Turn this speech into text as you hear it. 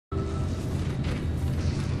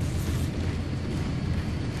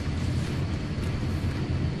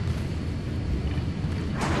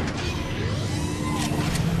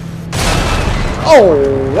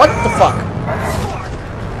Oh, what the fuck?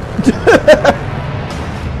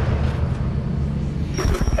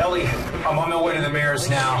 Ellie, I'm on my way to the mirrors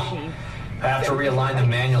now. I have to realign them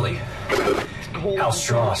manually. Hal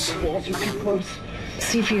Strauss. The walls are too close.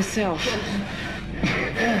 See for yourself.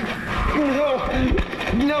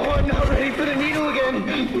 No, I'm not ready for the needle again.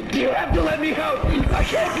 You have to let me out. I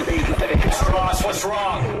can't breathe. Strauss, what's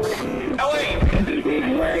wrong? Ellie! He's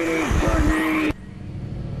waiting for me.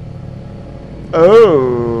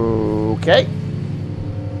 Okay.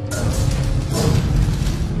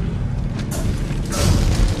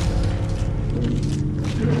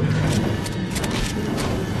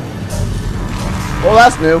 Well,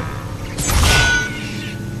 that's new.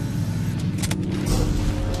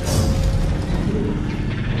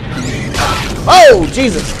 Oh,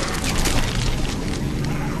 Jesus!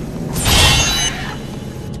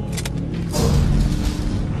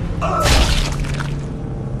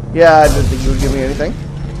 Yeah, I didn't think you would give me anything.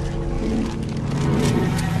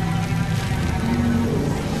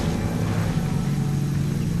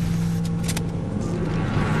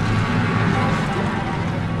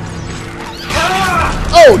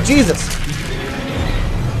 Oh, Jesus!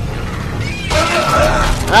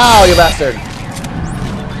 Ow, you bastard!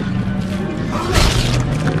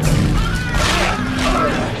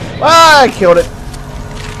 Ah, I killed it.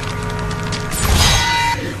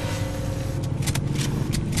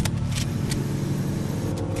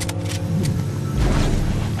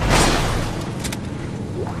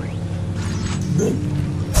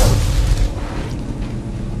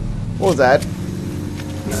 What was that?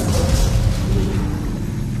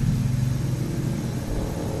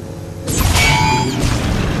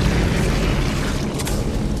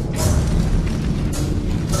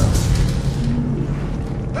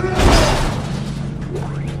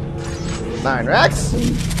 Nine racks.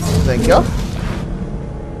 Thank you.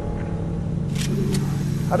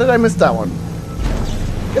 How did I miss that one?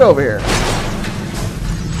 Get over here.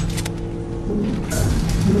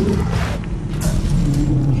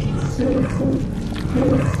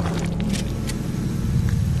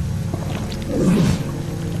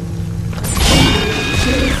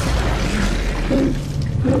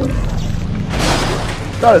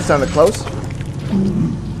 Thought it sounded close.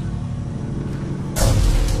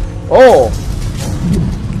 Oh!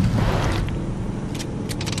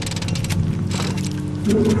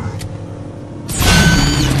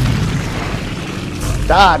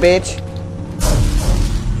 Die, bitch!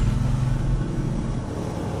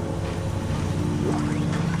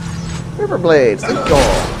 River blades, thank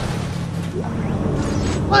y'all.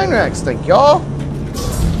 Line racks, thank y'all.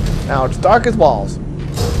 Now it's dark as balls.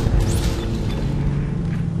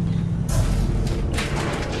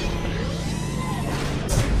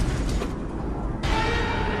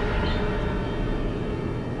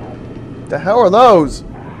 The hell are those?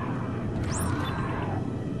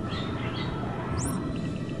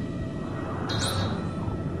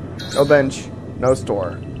 No bench, no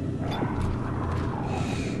store.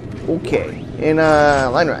 Okay, in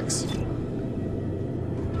line racks.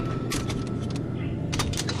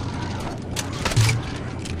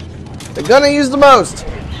 The gun I use the most.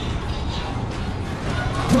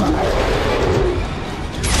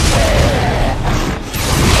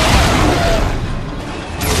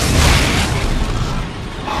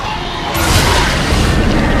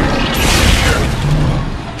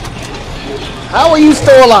 How are you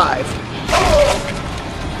still alive?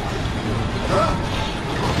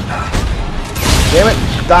 Damn it,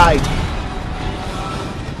 died.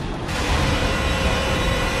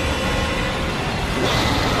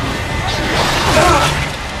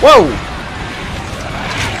 Whoa!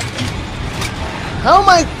 How am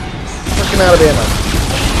I freaking out of ammo?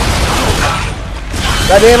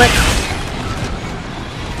 God damn it.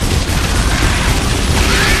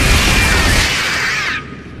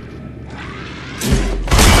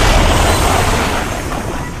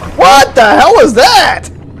 What the hell was that?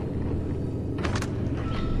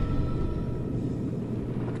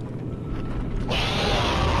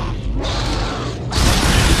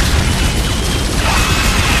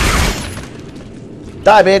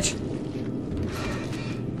 Die, bitch.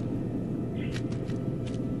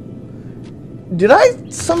 Did I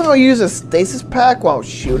somehow use a stasis pack while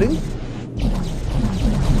shooting?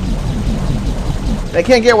 I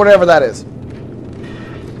can't get whatever that is.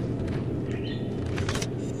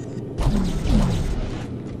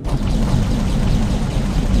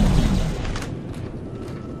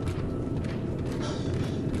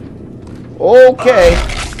 Okay.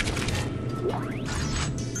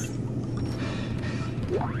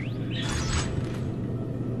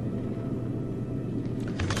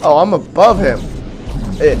 Oh, I'm above him.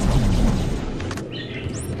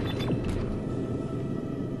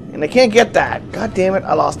 And I can't get that. God damn it,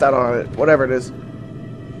 I lost out on it. Whatever it is.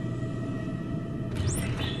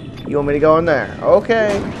 You want me to go in there?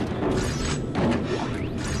 Okay.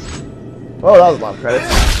 Oh, that was a lot of credits.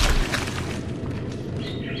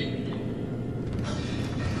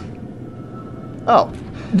 Oh.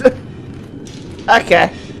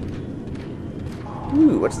 Okay.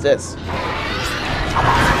 Ooh, what's this?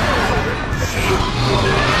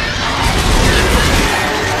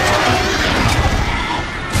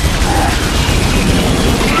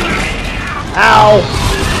 Ow!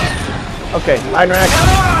 Okay, line rack.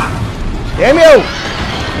 Damn you!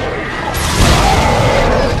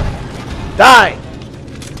 Die!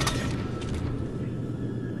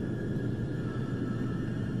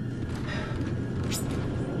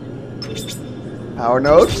 Power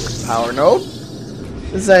node. Power node.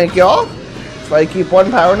 Thank y'all. That's why you keep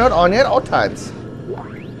one power node on you at all times.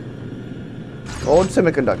 Gold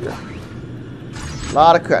semiconductor. A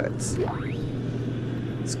lot of credits.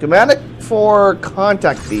 Schematic for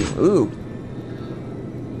contact beam. Ooh.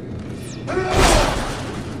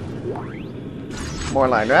 More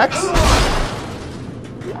line racks.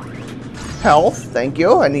 Health. Thank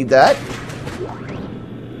you. I need that.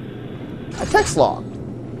 A text log.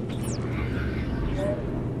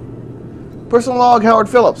 Personal log, Howard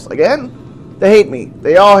Phillips. Again? They hate me.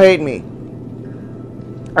 They all hate me.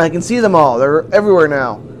 I can see them all. They're everywhere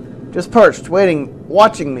now. Just perched, waiting,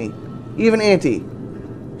 watching me. Even Auntie.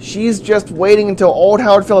 She's just waiting until old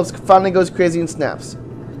Howard Phillips finally goes crazy and snaps.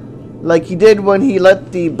 Like he did when he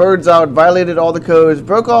let the birds out, violated all the codes,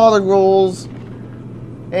 broke all the rules.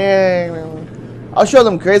 And I'll show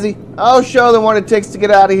them, crazy. I'll show them what it takes to get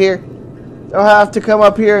out of here. They'll have to come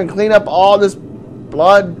up here and clean up all this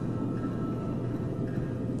blood.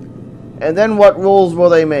 And then what rules will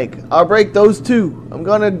they make? I'll break those too. I'm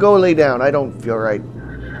gonna go lay down. I don't feel right.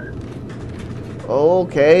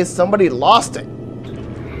 Okay, somebody lost it.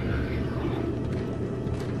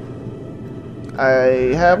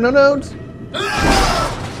 I have no nodes. I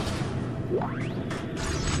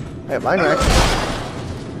have line racks.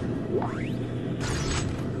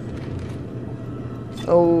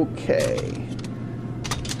 Okay.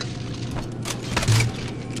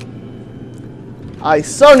 I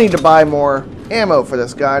so need to buy more ammo for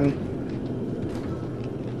this gun,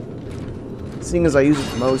 seeing as I use it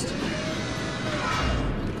the most.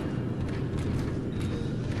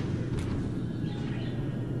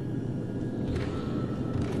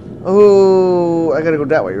 Oh, I gotta go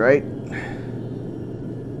that way, right?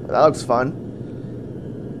 That looks fun.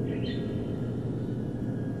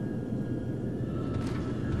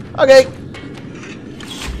 Okay.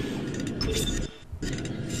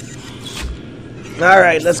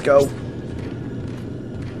 Alright, let's go.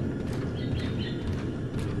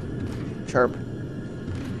 Chirp.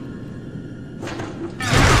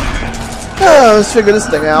 Oh, let's figure this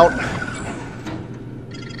thing out.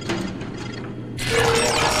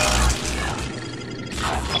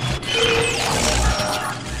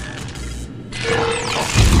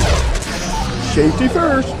 Safety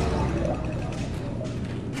first.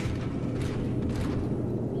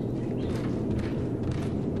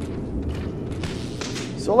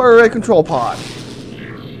 Solar array control pod.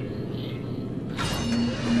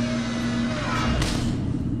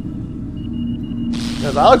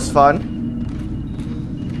 Now that looks fun.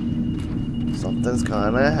 Something's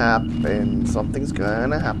gonna happen. Something's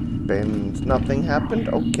gonna happen. Nothing happened?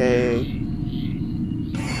 Okay.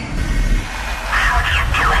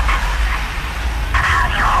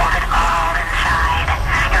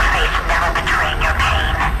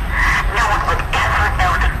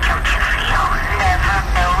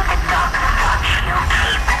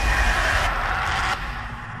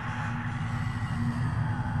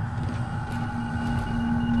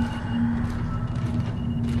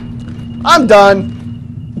 I'm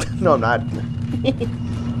done. No, I'm not.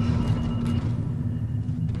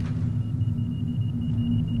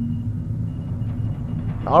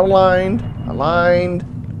 Not aligned. Aligned.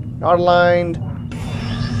 Not aligned.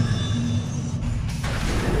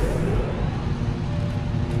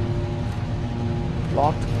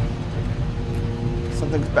 Locked.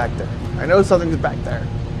 Something's back there. I know something's back there.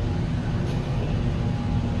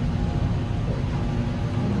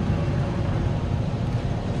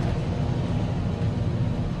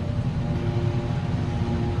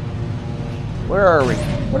 Where are we?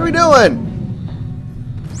 What are we doing?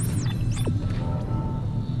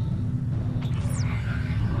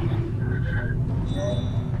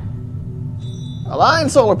 Align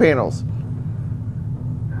solar panels.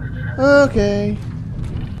 Okay.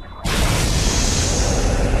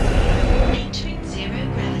 Entering zero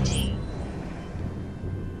gravity.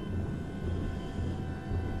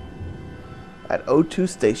 at O2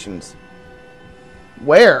 stations.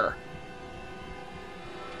 Where?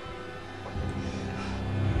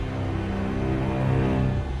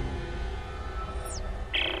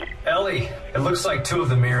 Ellie, it looks like 2 of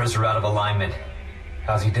the mirrors are out of alignment.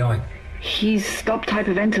 How's he doing? He's stopped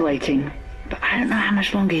hyperventilating, but I don't know how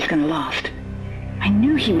much longer he's gonna last. I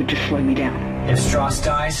knew he would just slow me down. If Strauss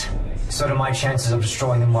dies, so do my chances of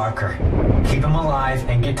destroying the marker. Keep him alive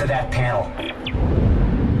and get to that panel.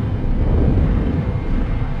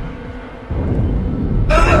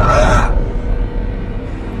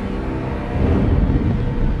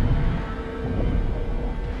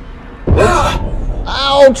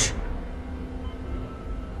 Ouch!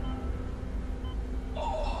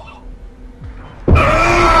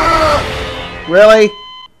 Really?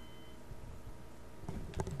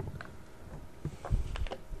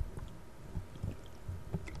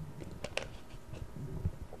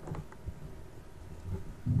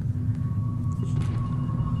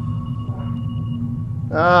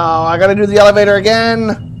 Oh, I gotta do the elevator again.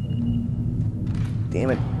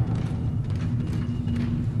 Damn it.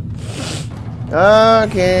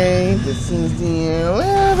 Okay, this is the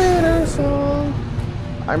elevator song.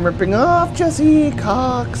 I'm ripping off Jesse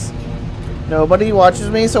Cox. Nobody watches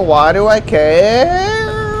me, so why do I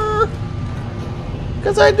care?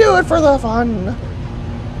 'Cause I do it for the fun.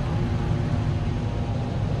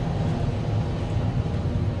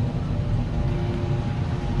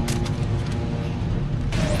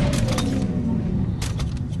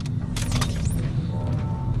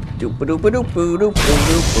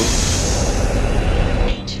 Doop-a-doop-a-doop-a-doop-a-doop-a-doop.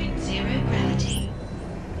 Entering zero gravity.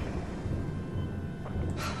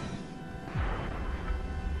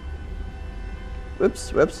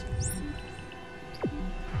 Whoops, whoops.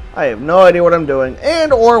 I have no idea what I'm doing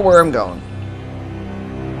and or where I'm going.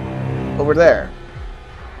 Over there.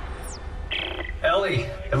 Ellie,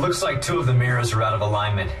 it looks like 2 of the mirrors are out of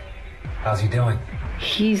alignment. How's he doing?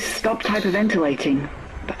 He's stopped hyperventilating,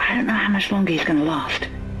 but I don't know how much longer he's gonna last.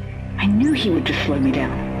 I knew he would just slow me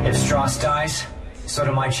down. If Strauss dies, so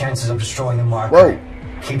do my chances of destroying the marker. Whoa.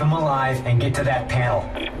 Keep him alive and get to that panel.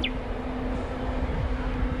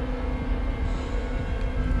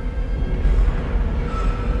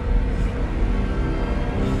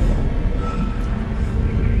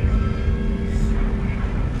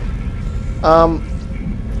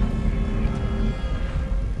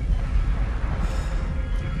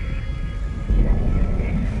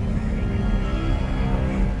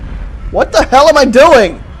 What the hell am I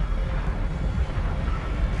doing?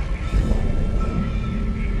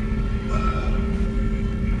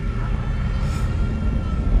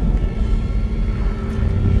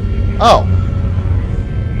 Oh.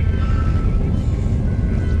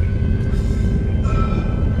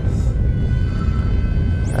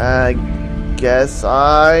 I guess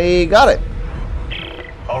I got it.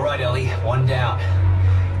 All right, Ellie, 1 down.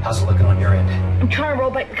 How's it looking on your end? I'm trying to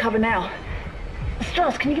roll back the cover now.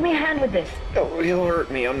 Strauss, can you give me a hand with this? Oh, he'll hurt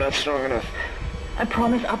me. I'm not strong enough. I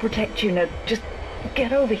promise I'll protect you. Now, just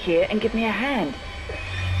get over here and give me a hand.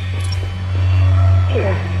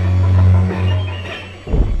 Here.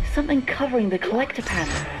 Something covering the collector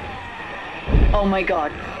panel. Oh my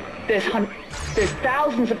god. There's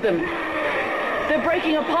thousands of them. They're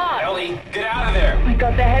breaking apart. Ellie, get out of there! Oh my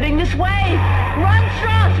god, they're heading this way! Run,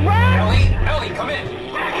 Strauss, run! Ellie, come in!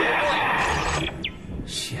 Ellie!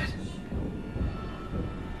 Shit.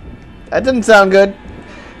 That didn't sound good.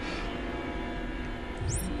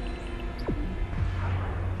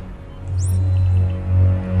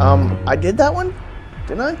 I did that one?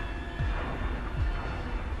 Didn't I?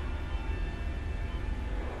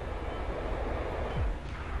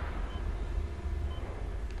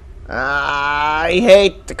 I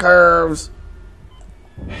hate the curves.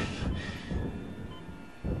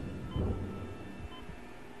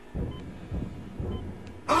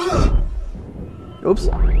 Oops.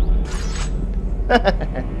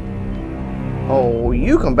 Oh,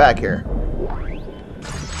 you come back here.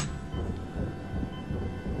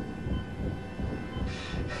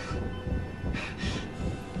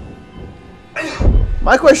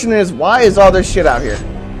 My question is, why is all this shit out here?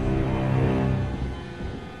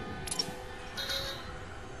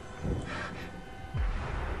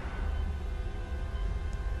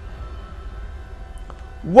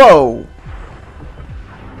 Whoa!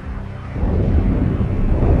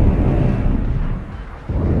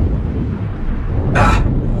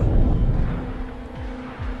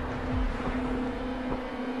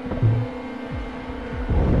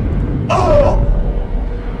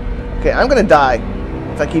 Okay, I'm gonna die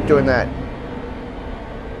if I keep doing that.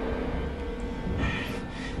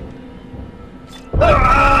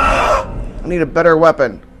 I need a better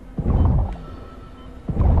weapon.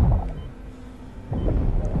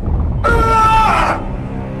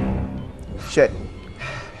 Shit.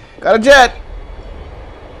 Got a jet!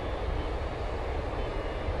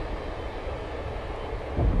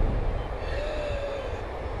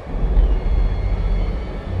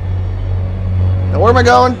 Now where am I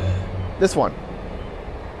going? This one.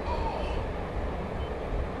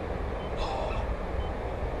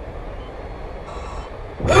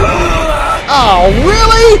 Oh,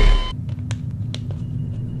 really?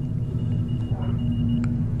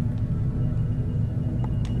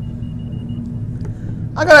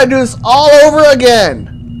 I gotta do this all over again.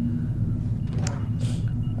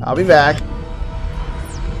 I'll be back.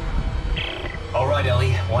 All right,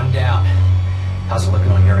 Ellie, one down. How's it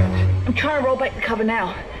looking on your end? I'm trying to roll back the cover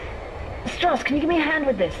now. Strauss, can you give me a hand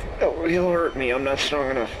with this? Oh, he'll hurt me. I'm not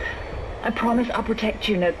strong enough. I promise I'll protect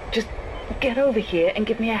you. Now, just get over here and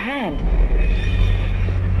give me a hand.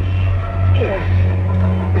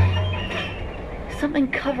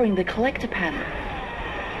 Something covering the collector panel.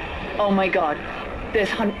 Oh my god. There's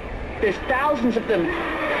thousands of them.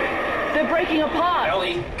 They're breaking apart.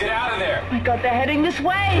 Ellie, get out of there! Oh my god, they're heading this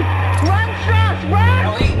way! Run, Strauss, run!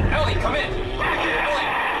 Ellie, come in! Ellie!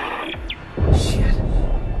 Shit.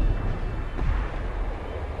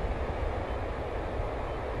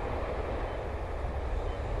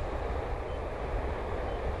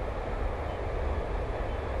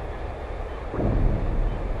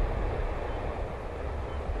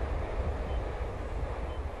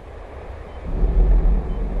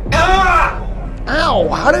 Ow!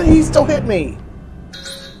 How did he still hit me?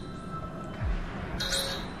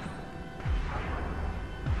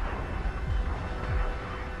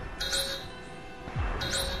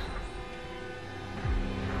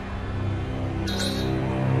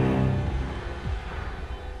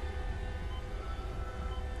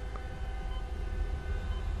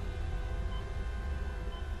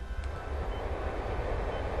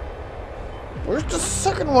 Where's the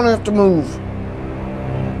second one I have to move?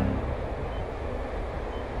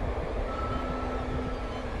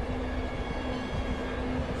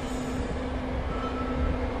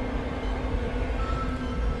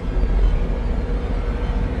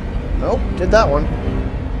 Nope, did that one.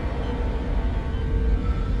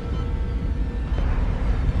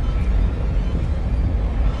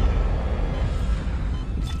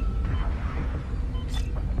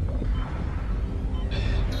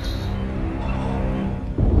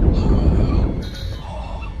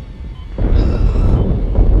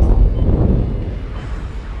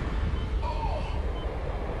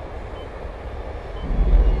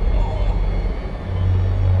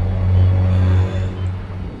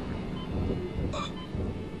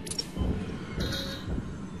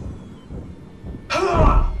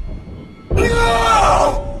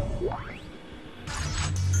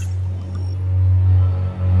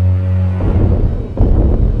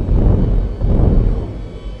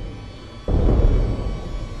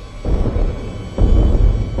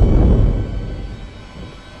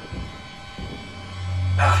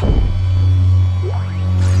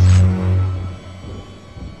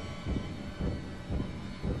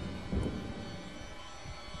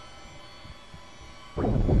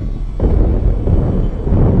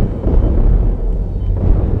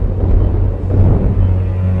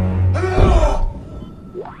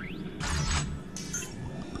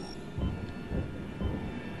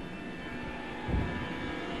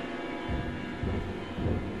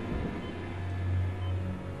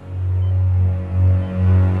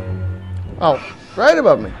 Oh, right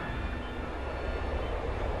above me.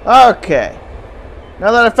 Okay.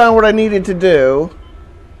 Now that I found what I needed to do.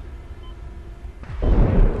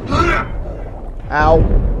 Ow.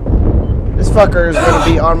 This fucker is going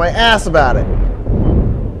to be on my ass about it.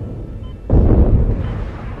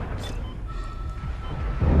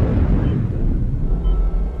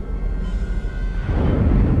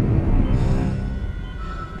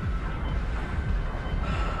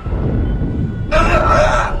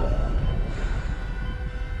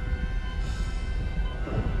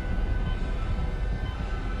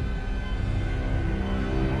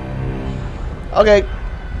 Okay,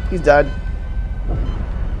 he's done.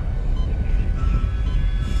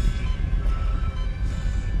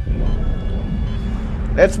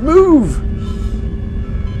 Let's move!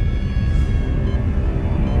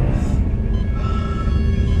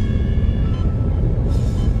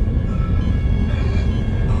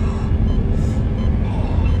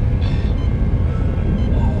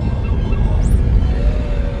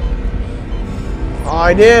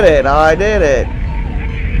 I did it! I did it!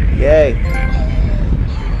 Yay.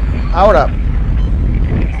 Powered up.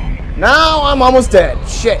 Now I'm almost dead.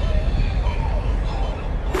 Shit.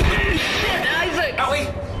 Ellie!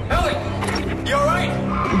 Ellie! You alright?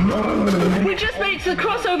 No, We just made it to the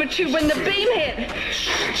crossover tube when the beam hit.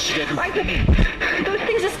 Isaac, those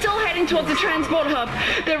things are still heading towards the transport hub.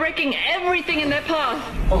 They're wrecking everything in their path.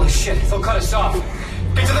 Holy shit, they'll cut us off.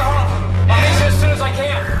 Get to the hub. I'll meet you as soon as I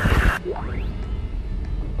can.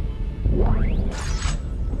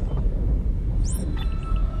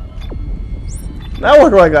 Now where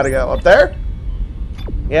do I gotta go? Up there?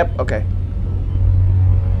 Yep, okay.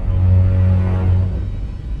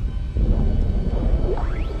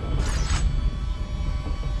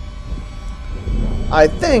 I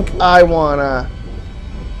think I wanna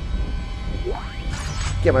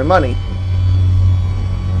get my money.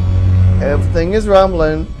 Everything is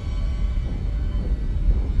rumbling.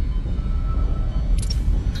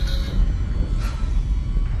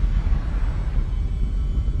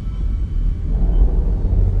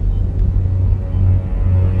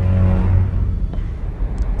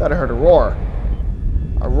 Thought I heard a roar.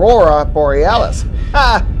 Aurora Borealis.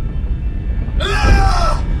 Ha!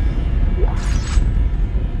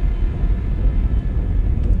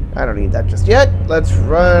 I don't need that just yet. Let's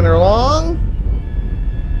run along.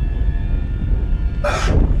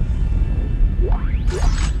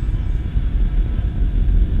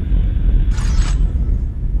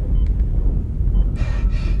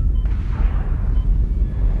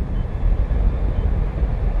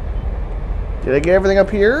 Did I get everything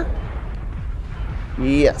up here?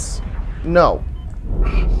 Yes. No.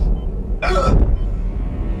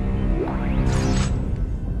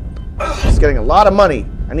 Just getting a lot of money.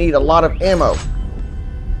 I need a lot of ammo.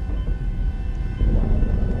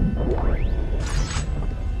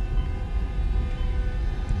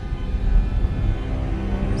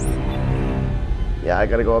 Yeah, I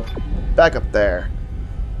gotta go up, back up there.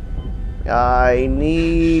 I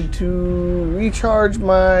need to recharge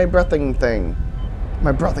my breathing thing.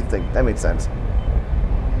 My breathing thing. That makes sense.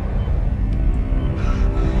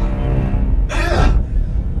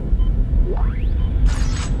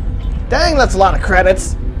 Dang, that's a lot of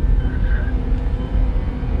credits.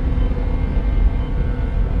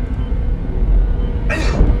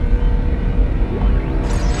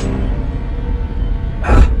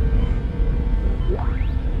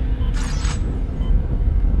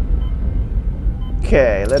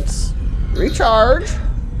 Okay, let's recharge.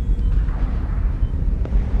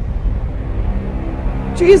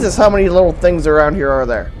 Jesus, how many little things around here are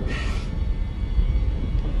there?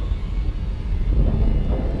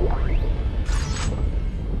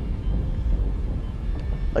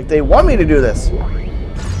 Like they want me to do this.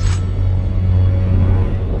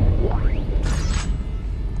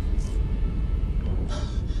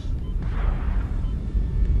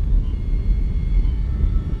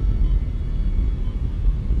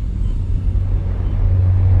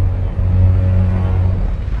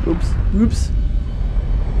 Oops.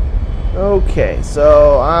 Okay,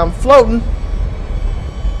 so I'm floating.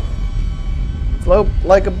 Float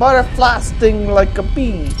like a butterfly, sting like a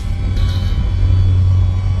bee.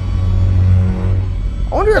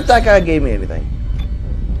 I wonder if that guy gave me anything.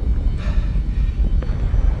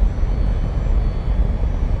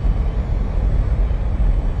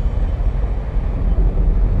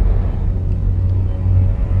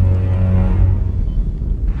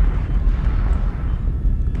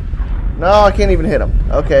 No, I can't even hit him.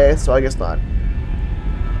 Okay, so I guess not.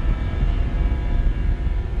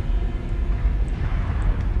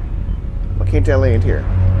 Why can't I land here?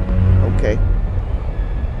 Okay.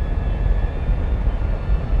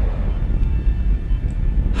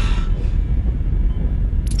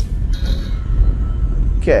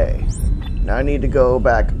 Okay. Now I need to go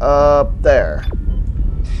back up there.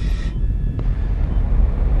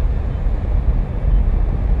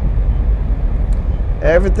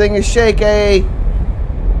 Everything is shaky.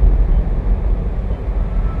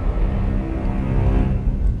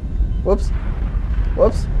 Whoops.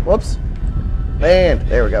 Whoops. Whoops. Land.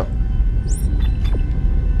 There we go.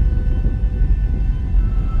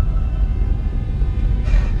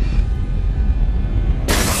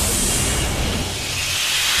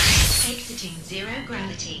 Exiting zero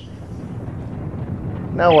gravity.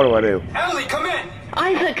 Now what do I do? Emily, come in!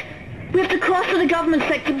 Isaac, we have to cross to the government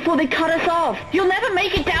sector before they cut us off. You'll never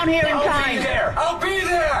make it down here in I'll be time. there! I'll be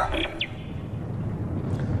there!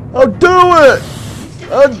 I'll do it!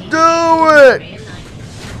 I'll do it!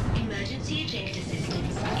 Emergency ejector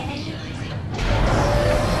systems initializing.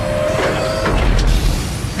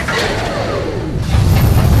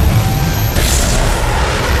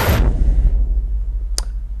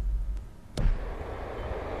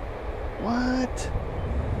 What?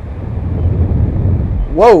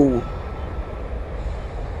 Whoa.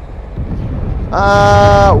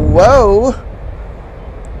 Whoa.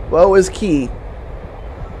 Whoa is key.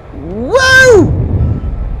 Woo!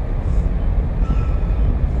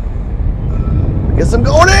 I guess I'm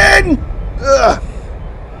going in! Ugh.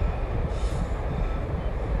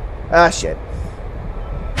 Ah, shit.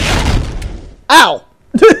 Ow!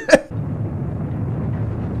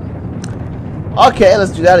 Okay,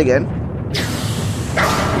 let's do that again.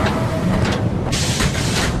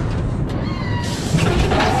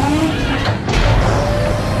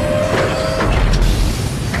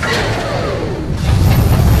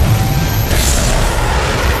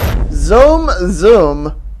 Zoom,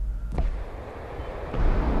 zoom.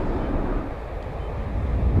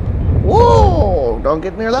 Whoa! Don't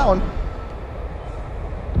get near that one.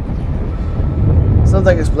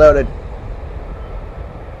 Something exploded.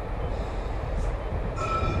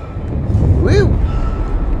 Woo!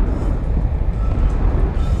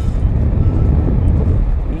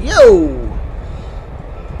 Yo!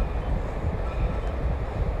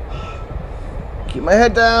 Keep my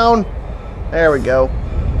head down. There we go.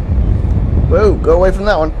 Whoa, go away from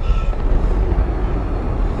that one.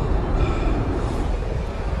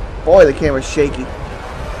 Boy, the camera's shaky.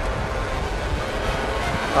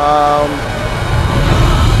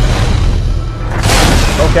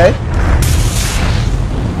 Okay.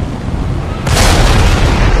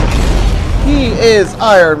 He is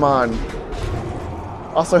Iron Man.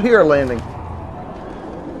 Also here landing.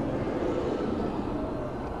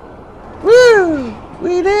 Woo!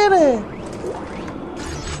 We did it!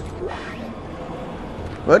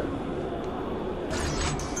 What?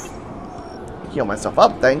 Heal myself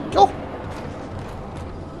up, thank you.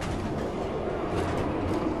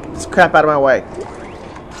 Get this crap out of my way.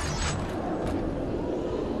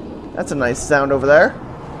 That's a nice sound over there.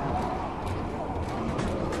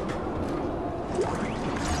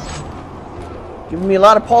 Giving me a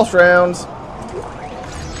lot of pulse rounds.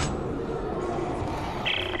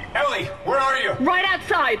 Ellie, where are you? Right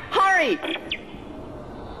outside! Hurry!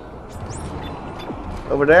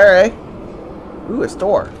 Over there, eh? Ooh, a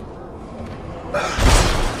store.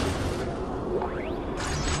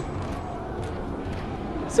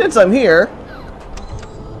 Since I'm here,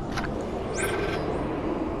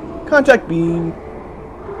 contact beam.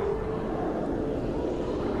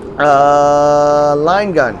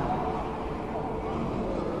 Line gun.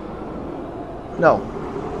 No.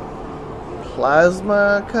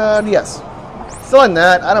 Plasma card, yes. Still in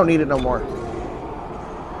that, I don't need it no more.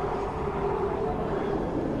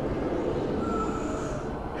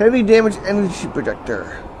 Heavy damage energy projector.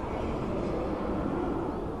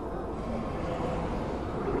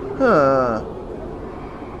 Huh.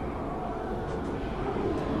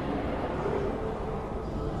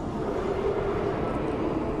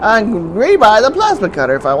 I can rebuy the plasma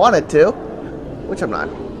cutter if I wanted to, which I'm not.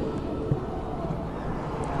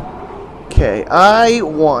 Okay, I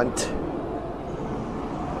want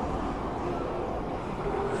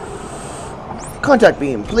contact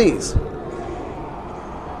beam, please.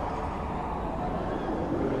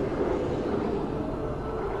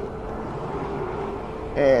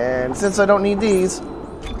 And since I don't need these,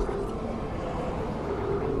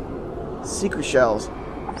 secret shells.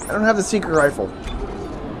 I don't have the secret rifle.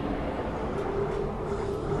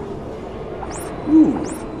 Ooh.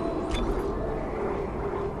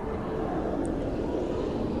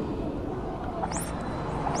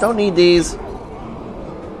 Don't need these.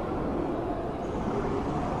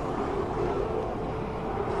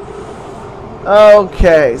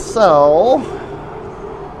 Okay, so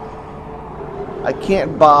I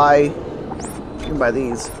can't buy. I can buy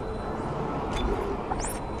these.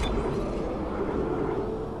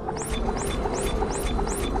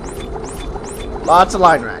 Lots of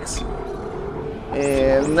line racks.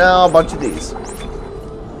 And now a bunch of these.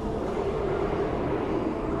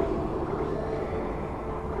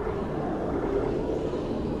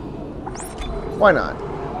 Why not?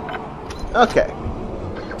 Okay.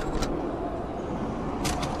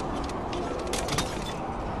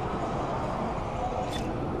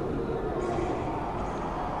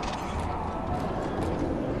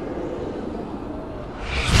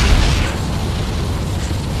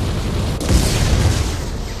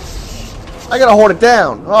 I gotta hold it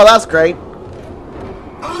down. Oh, that's great.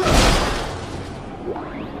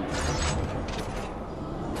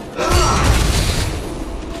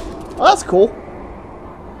 Oh, that's cool.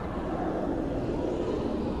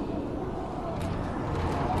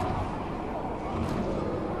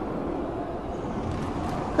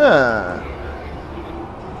 Huh.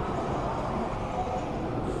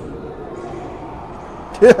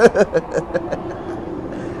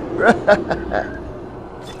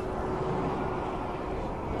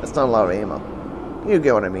 That's not a lot of ammo. You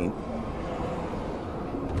get what I mean.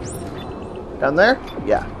 Down there?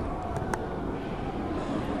 Yeah.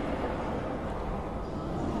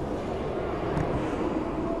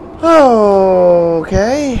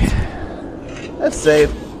 Okay. Let's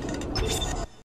save.